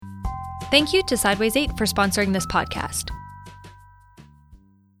Thank you to Sideways 8 for sponsoring this podcast.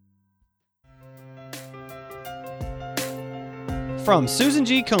 From Susan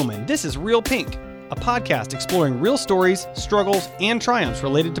G. Komen, this is Real Pink, a podcast exploring real stories, struggles, and triumphs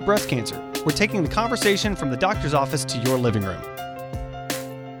related to breast cancer. We're taking the conversation from the doctor's office to your living room.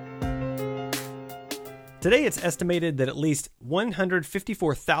 Today, it's estimated that at least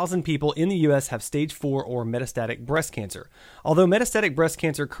 154,000 people in the U.S. have stage 4 or metastatic breast cancer. Although metastatic breast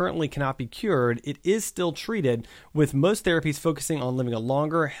cancer currently cannot be cured, it is still treated, with most therapies focusing on living a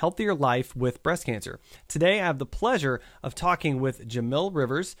longer, healthier life with breast cancer. Today, I have the pleasure of talking with Jamil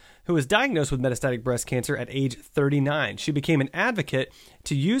Rivers, who was diagnosed with metastatic breast cancer at age 39. She became an advocate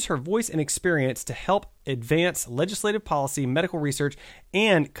to use her voice and experience to help advance legislative policy, medical research,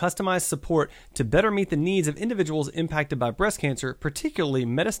 and customized support to better meet the needs of individuals impacted by breast cancer, particularly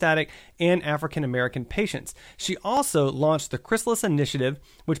metastatic and African American patients. She also launched the Chrysalis Initiative,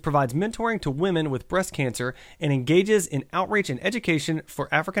 which provides mentoring to women with breast cancer and engages in outreach and education for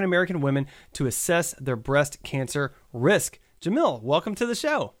African American women to assess their breast cancer risk. Jamil, welcome to the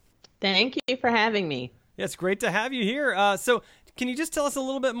show. Thank you for having me. Yeah, it's great to have you here. So can you just tell us a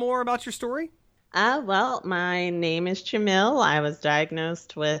little bit more about your story? Well, my name is Jamil. I was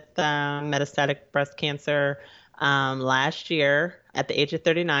diagnosed with metastatic breast cancer last year at the age of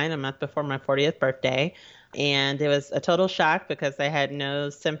 39, a month before my 40th birthday. And it was a total shock because I had no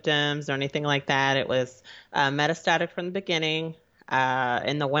symptoms or anything like that. It was metastatic from the beginning.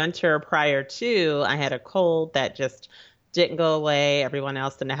 In the winter prior to, I had a cold that just didn't go away. Everyone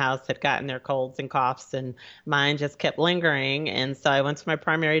else in the house had gotten their colds and coughs, and mine just kept lingering. And so I went to my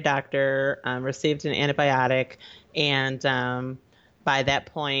primary doctor, received an antibiotic, and by that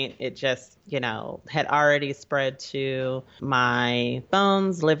point, it just, had already spread to my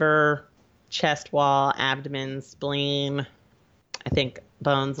bones, liver, chest wall, abdomen, spleen, I think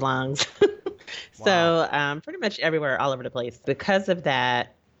bones, lungs. Wow. So pretty much everywhere, all over the place. Because of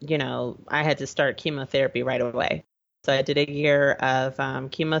that, I had to start chemotherapy right away. So I did a year of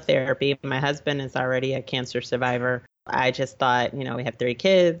chemotherapy. My husband is already a cancer survivor. I just thought, we have 3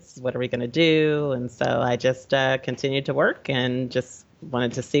 kids. What are we going to do? And so I just continued to work and just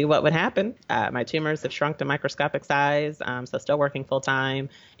wanted to see what would happen. My tumors have shrunk to microscopic size, so still working full time.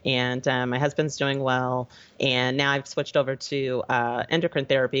 And my husband's doing well. And now I've switched over to endocrine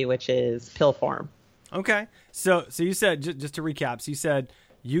therapy, which is pill form. Okay. So you said, just to recap, so you said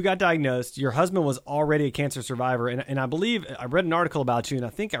you got diagnosed, your husband was already a cancer survivor, and I believe I read an article about you, and I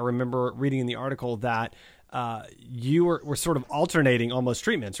think I remember reading in the article that you were sort of alternating almost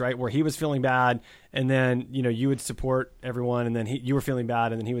treatments, right? Where he was feeling bad, and then you would support everyone, and then you were feeling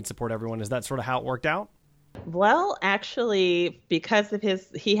bad, and then he would support everyone. Is that sort of how it worked out? Well, actually, because of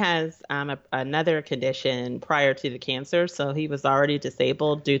he has another condition prior to the cancer, so he was already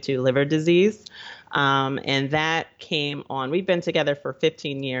disabled due to liver disease. And that came on, we've been together for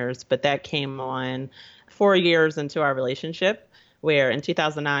 15 years, but that came on 4 years into our relationship, where in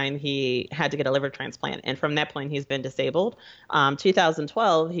 2009, he had to get a liver transplant. And from that point, he's been disabled.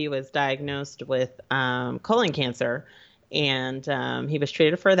 2012, he was diagnosed with colon cancer. And he was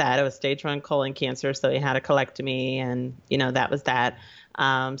treated for that. It was stage 1 colon cancer, so he had a colectomy, and that was that.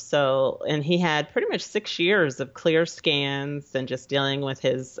 And he had pretty much 6 years of clear scans and just dealing with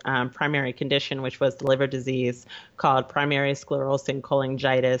his primary condition, which was the liver disease called primary sclerosing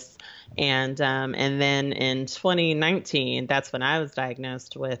cholangitis. And then in 2019, that's when I was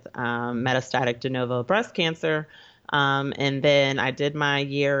diagnosed with metastatic de novo breast cancer. And then I did my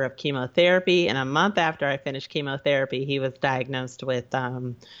year of chemotherapy, and a month after I finished chemotherapy, he was diagnosed with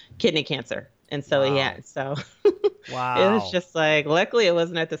kidney cancer. And so Wow. Wow. It was just like, luckily it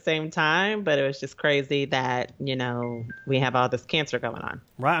wasn't at the same time, but it was just crazy that, we have all this cancer going on.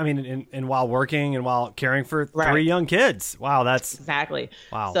 Right. I mean, and while working and while caring for 3 young kids. Wow. That's exactly.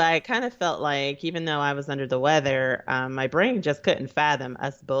 Wow. So I kind of felt like, even though I was under the weather, my brain just couldn't fathom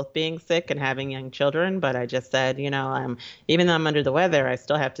us both being sick and having young children. But I just said, even though I'm under the weather, I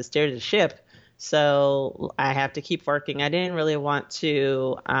still have to steer the ship. So I have to keep working. I didn't really want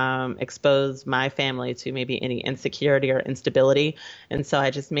to expose my family to maybe any insecurity or instability. And so I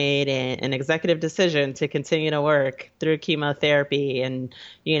just made an executive decision to continue to work through chemotherapy. And,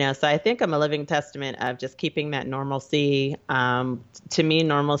 so I think I'm a living testament of just keeping that normalcy. To me,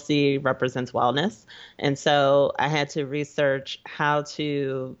 normalcy represents wellness. And so I had to research how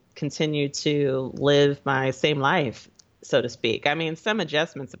to continue to live my same life, so to speak. I mean, some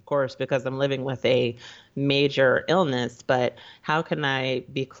adjustments, of course, because I'm living with a major illness, but how can I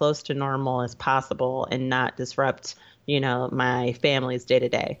be close to normal as possible and not disrupt, my family's day to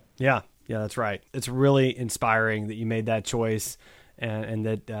day? Yeah, that's right. It's really inspiring that you made that choice. and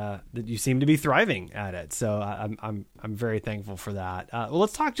that you seem to be thriving at it. So I'm very thankful for that. Well,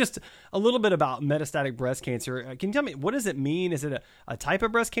 let's talk just a little bit about metastatic breast cancer. Can you tell me, what does it mean? Is it a type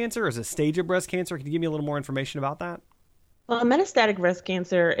of breast cancer? Is it a stage of breast cancer? Can you give me a little more information about that? Well, metastatic breast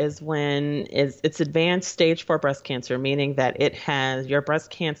cancer is when it's advanced stage 4 breast cancer, meaning that your breast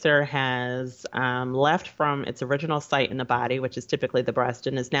cancer has left from its original site in the body, which is typically the breast,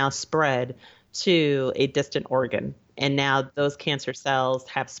 and is now spread to a distant organ. And now those cancer cells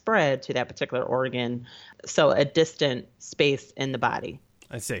have spread to that particular organ, so a distant space in the body.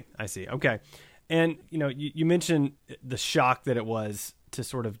 I see. Okay. And, you mentioned the shock that it was to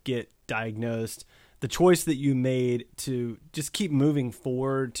sort of get diagnosed, the choice that you made to just keep moving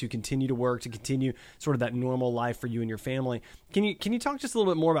forward, to continue to work, to continue sort of that normal life for you and your family. Can you talk just a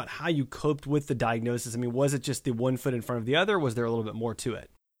little bit more about how you coped with the diagnosis? I mean, was it just the one foot in front of the other? Was there a little bit more to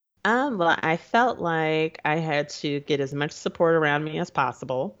it? Well, I felt like I had to get as much support around me as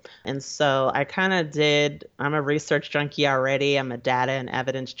possible. And so I kind of did. I'm a research junkie already. I'm a data and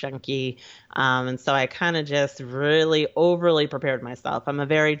evidence junkie. And so I kind of just really overly prepared myself. I'm a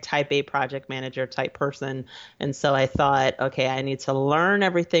very type A project manager type person. And so I thought, okay, I need to learn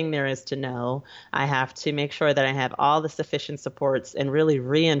everything there is to know. I have to make sure that I have all the sufficient supports and really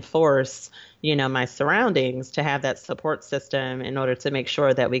reinforce my surroundings to have that support system in order to make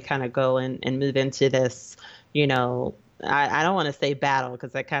sure that we kind of go and move into this, I don't want to say battle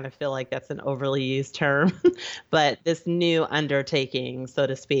because I kind of feel like that's an overly used term, but this new undertaking, so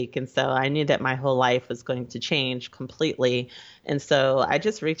to speak. And so I knew that my whole life was going to change completely. And so I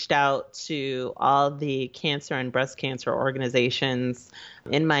just reached out to all the cancer and breast cancer organizations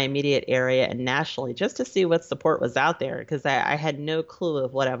in my immediate area and nationally just to see what support was out there, because I had no clue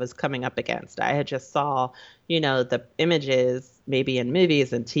of what I was coming up against. I had just saw, the images maybe in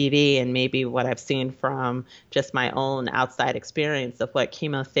movies and TV, and maybe what I've seen from just my own outside experience of what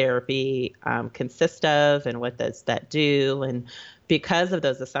chemotherapy consists of and what does that do. And because of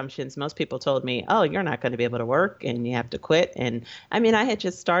those assumptions, most people told me, oh, you're not going to be able to work and you have to quit. And I mean, I had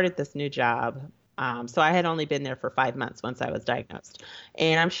just started this new job. So I had only been there for 5 months once I was diagnosed.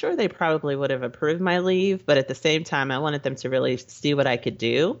 And I'm sure they probably would have approved my leave. But at the same time, I wanted them to really see what I could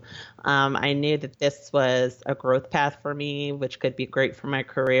do. I knew that this was a growth path for me, which could be great for my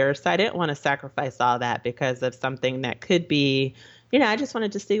career. So I didn't want to sacrifice all that because of something that could be, I just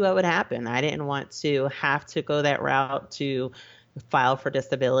wanted to see what would happen. I didn't want to have to go that route to file for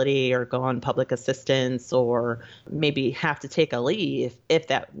disability or go on public assistance or maybe have to take a leave if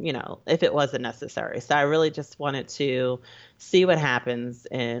it wasn't necessary. So I really just wanted to see what happens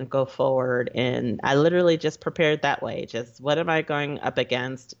and go forward. And I literally just prepared that way. Just what am I going up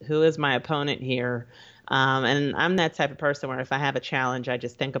against? Who is my opponent here? And I'm that type of person where if I have a challenge, I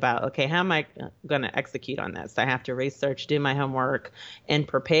just think about, okay, how am I going to execute on this? I have to research, do my homework, and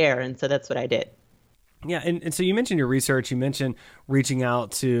prepare. And so that's what I did. Yeah, and so you mentioned your research, you mentioned reaching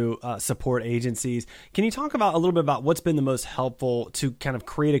out to support agencies. Can you talk about a little bit about what's been the most helpful to kind of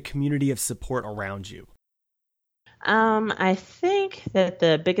create a community of support around you? I think that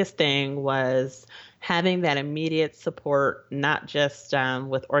the biggest thing was having that immediate support, not just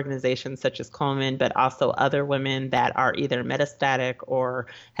with organizations such as Komen, but also other women that are either metastatic or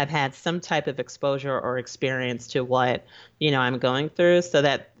have had some type of exposure or experience to what, I'm going through, so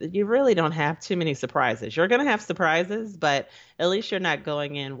that you really don't have too many surprises. You're going to have surprises, but at least you're not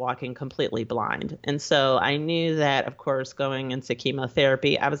going in walking completely blind. And so I knew that, of course, going into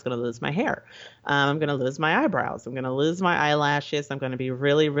chemotherapy, I was going to lose my hair. I'm going to lose my eyebrows. I'm going to lose my eyelashes. I'm going to be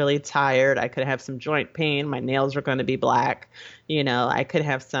really, really tired. I could have some joint pain. My nails are going to be black. I could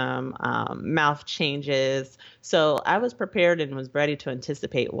have some mouth changes. So I was prepared and was ready to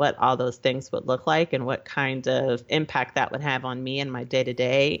anticipate what all those things would look like and what kind of impact that would have on me and my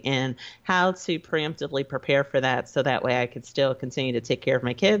day-to-day, and how to preemptively prepare for that so that way I could still continue to take care of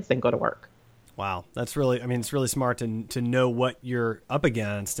my kids and go to work. Wow. That's really, it's really smart to know what you're up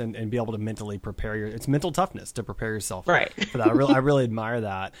against and be able to mentally prepare it's mental toughness to prepare yourself for that. I really admire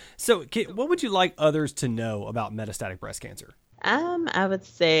that. So what would you like others to know about metastatic breast cancer? I would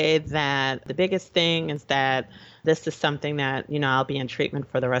say that the biggest thing is that this is something that, I'll be in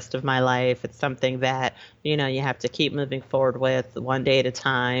treatment for the rest of my life. It's something that, you have to keep moving forward with one day at a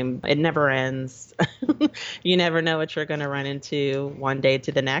time. It never ends. You never know what you're going to run into one day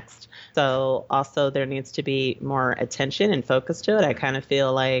to the next. So also there needs to be more attention and focus to it. I kind of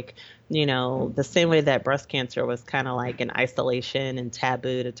feel like the same way that breast cancer was kind of like in isolation and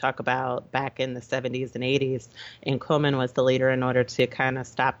taboo to talk about back in the 70s and 80s, and Komen was the leader in order to kind of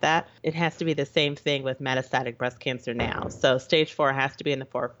stop that. It has to be the same thing with metastatic breast cancer now. So stage 4 has to be in the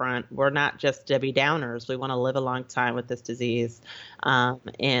forefront. We're not just Debbie Downers. We want to live a long time with this disease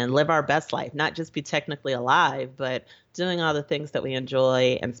and live our best life, not just be technically alive, but doing all the things that we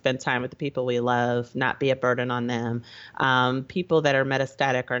enjoy and spend time with the people we love, not be a burden on them. People that are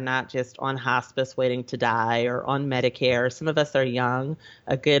metastatic are not just on hospice waiting to die or on Medicare. Some of us are young.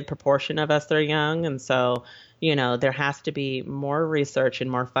 A good proportion of us are young. And so, there has to be more research and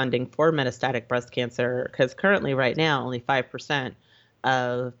more funding for metastatic breast cancer, because currently right now, only 5%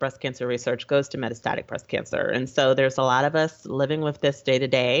 of breast cancer research goes to metastatic breast cancer. And so there's a lot of us living with this day to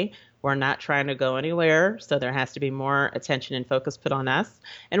day. We're not trying to go anywhere, so there has to be more attention and focus put on us.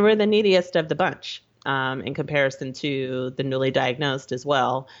 And we're the neediest of the bunch in comparison to the newly diagnosed as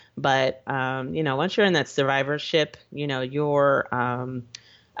well. But, once you're in that survivorship, your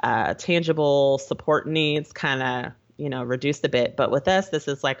tangible support needs kind of reduced a bit. But with us, this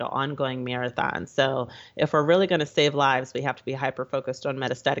is like an ongoing marathon. So if we're really going to save lives, we have to be hyper focused on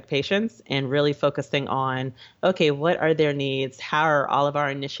metastatic patients and really focusing on, okay, what are their needs? How are all of our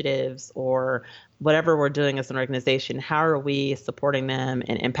initiatives or whatever we're doing as an organization, how are we supporting them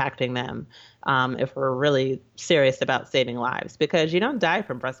and impacting them if we're really serious about saving lives? Because you don't die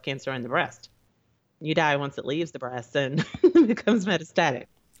from breast cancer in the breast. You die once it leaves the breast and becomes metastatic.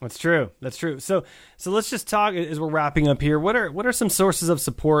 That's true. That's true. So let's just talk as we're wrapping up here. What are some sources of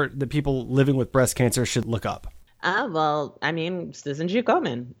support that people living with breast cancer should look up? Susan G.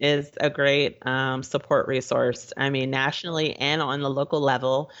 Komen is a great support resource. Nationally and on the local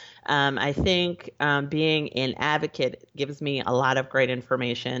level. I think being an advocate gives me a lot of great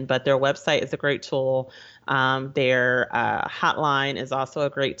information, but their website is a great tool. Their hotline is also a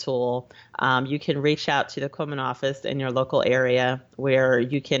great tool. You can reach out to the Komen office in your local area where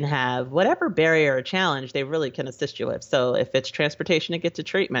you can have whatever barrier or challenge they really can assist you with. So if it's transportation to get to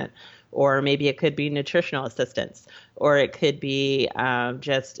treatment, or maybe it could be nutritional assistance, or it could be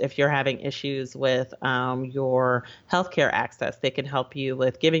just if you're having issues with your healthcare access, they can help you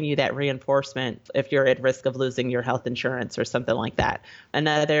with giving you that reinforcement if you're at risk of losing your health insurance or something like that.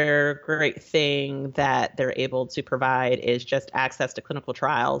 Another great thing that they're able to provide is just access to clinical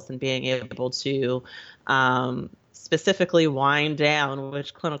trials and being able to specifically wind down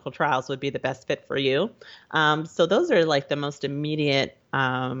which clinical trials would be the best fit for you. So those are like the most immediate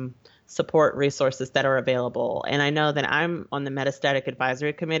support resources that are available. And I know that I'm on the Metastatic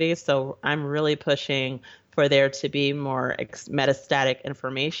Advisory Committee, so I'm really pushing for there to be more metastatic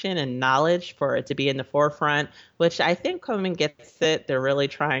information and knowledge, for it to be in the forefront, which I think Komen gets it. They're really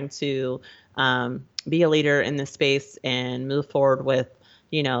trying to be a leader in this space and move forward with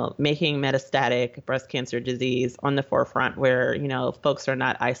making metastatic breast cancer disease on the forefront where, folks are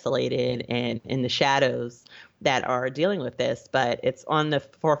not isolated and in the shadows that are dealing with this, but it's on the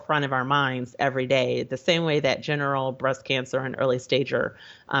forefront of our minds every day, the same way that general breast cancer and early stager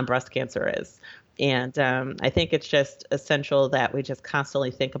breast cancer is. And I think it's just essential that we just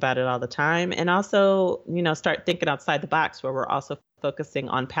constantly think about it all the time, and also, start thinking outside the box where we're also focusing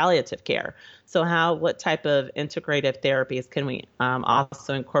on palliative care. So what type of integrative therapies can we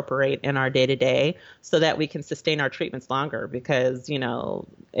also incorporate in our day-to-day so that we can sustain our treatments longer? Because,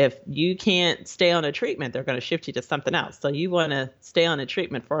 if you can't stay on a treatment, they're going to shift you to something else. So you want to stay on a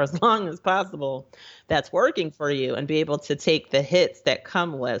treatment for as long as possible that's working for you and be able to take the hits that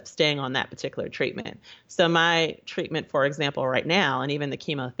come with staying on that particular treatment. So my treatment, for example, right now, and even the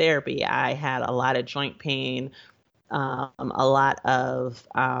chemotherapy, I had a lot of joint pain, a lot of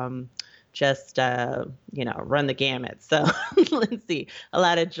run the gamut. So let's see, a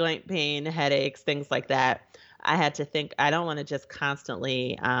lot of joint pain, headaches, things like that. I had to think, I don't want to just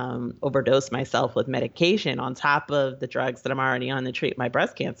constantly overdose myself with medication on top of the drugs that I'm already on to treat my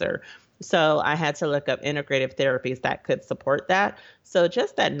breast cancer. So I had to look up integrative therapies that could support that. So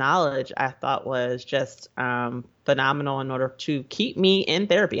just that knowledge I thought was just phenomenal in order to keep me in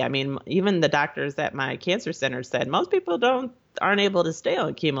therapy. Even the doctors at my cancer center said most people aren't able to stay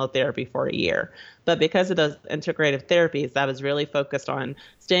on chemotherapy for a year. But because of those integrative therapies, I was really focused on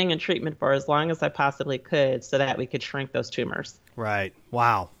staying in treatment for as long as I possibly could so that we could shrink those tumors. Right.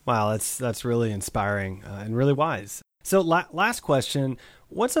 Wow. That's really inspiring and really wise. So last question,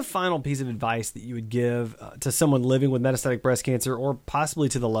 what's a final piece of advice that you would give to someone living with metastatic breast cancer, or possibly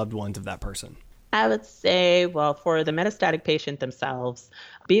to the loved ones of that person? I would say, well, for the metastatic patient themselves,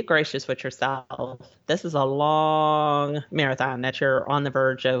 be gracious with yourself. This is a long marathon that you're on the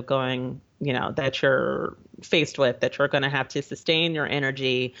verge of going, that you're faced with, that you're going to have to sustain your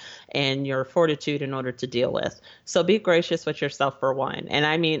energy and your fortitude in order to deal with. So be gracious with yourself for one. And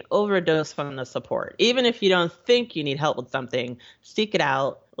I mean, overdose from the support. Even if you don't think you need help with something, seek it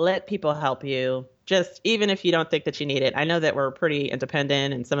out. Let people help you. Just even if you don't think that you need it. I know that we're pretty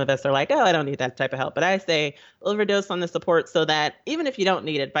independent and some of us are like, oh, I don't need that type of help. But I say overdose on the support so that even if you don't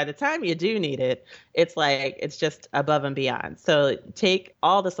need it, by the time you do need it, it's just above and beyond. So take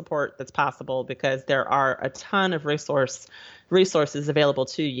all the support that's possible because there are a ton of resources available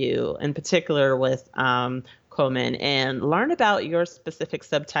to you, in particular with Komen, and learn about your specific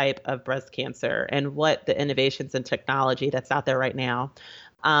subtype of breast cancer and what the innovations and technology that's out there right now.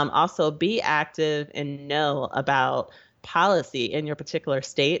 Also, be active and know about policy in your particular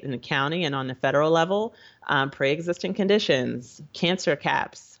state and the county and on the federal level, pre-existing conditions, cancer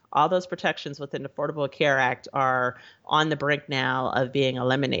caps, all those protections within the Affordable Care Act are on the brink now of being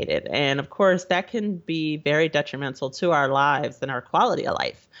eliminated. And of course, that can be very detrimental to our lives and our quality of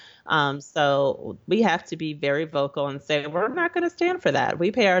life. So we have to be very vocal and say, we're not going to stand for that.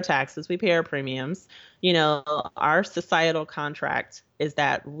 We pay our taxes, we pay our premiums. Our societal contract is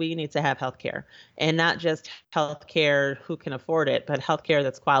that we need to have health care, and not just health care who can afford it, but health care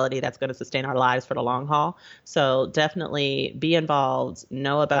that's quality, that's going to sustain our lives for the long haul. So definitely be involved,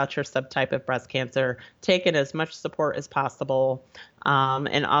 know about your subtype of breast cancer, take in as much support as possible.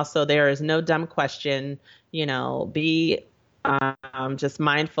 And also there is no dumb question, be just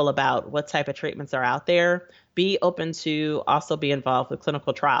mindful about what type of treatments are out there. Be open to also be involved with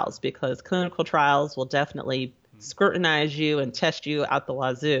clinical trials, because clinical trials will definitely scrutinize you and test you out the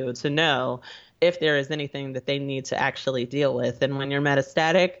wazoo to know if there is anything that they need to actually deal with. And when you're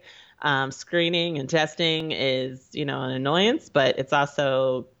metastatic, screening and testing is, an annoyance, but it's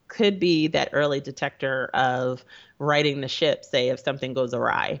also could be that early detector of righting the ship, say, if something goes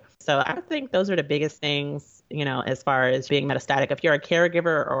awry. So I think those are the biggest things, as far as being metastatic. If you're a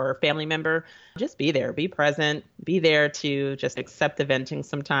caregiver or a family member, just be there, be present, be there to just accept the venting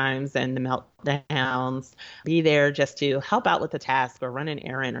sometimes and the meltdowns, be there just to help out with the task or run an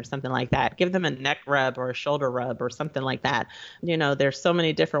errand or something like that. Give them a neck rub or a shoulder rub or something like that. There's so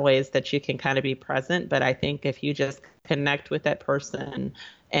many different ways that you can kind of be present, but I think if you just connect with that person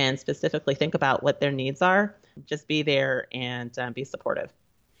and specifically think about what their needs are, just be there and be supportive.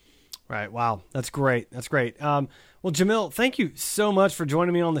 Right. Wow. That's great. That's great. Well, Jamil, thank you so much for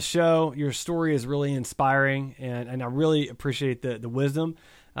joining me on the show. Your story is really inspiring, and I really appreciate the wisdom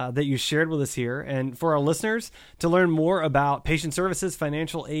that you shared with us here. And for our listeners, to learn more about patient services,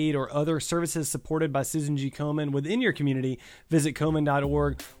 financial aid, or other services supported by Susan G. Komen within your community, visit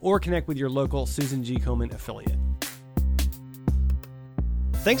Komen.org or connect with your local Susan G. Komen affiliate.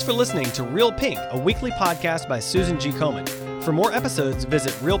 Thanks for listening to Real Pink, a weekly podcast by Susan G. Komen. For more episodes,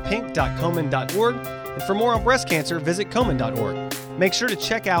 visit realpink.komen.org, and for more on breast cancer, visit komen.org. Make sure to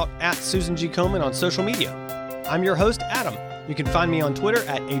check out @Susan G. Komen on social media. I'm your host, Adam. You can find me on Twitter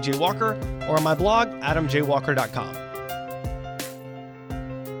 @AJWalker or on my blog, adamjwalker.com.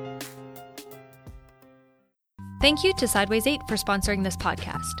 Thank you to Sideways 8 for sponsoring this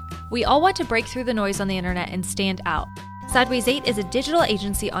podcast. We all want to break through the noise on the internet and stand out. Sideways 8 is a digital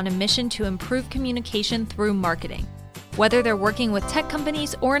agency on a mission to improve communication through marketing. Whether they're working with tech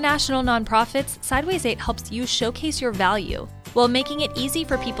companies or national nonprofits, Sideways 8 helps you showcase your value while making it easy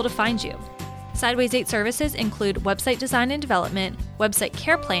for people to find you. Sideways 8 services include website design and development, website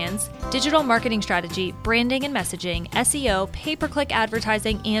care plans, digital marketing strategy, branding and messaging, SEO, pay-per-click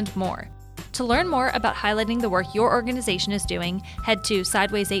advertising, and more. To learn more about highlighting the work your organization is doing, head to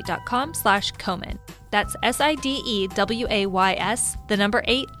sideways8.com/Komen. That's SIDEWAYS,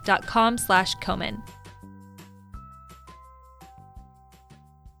 8.com/Komen.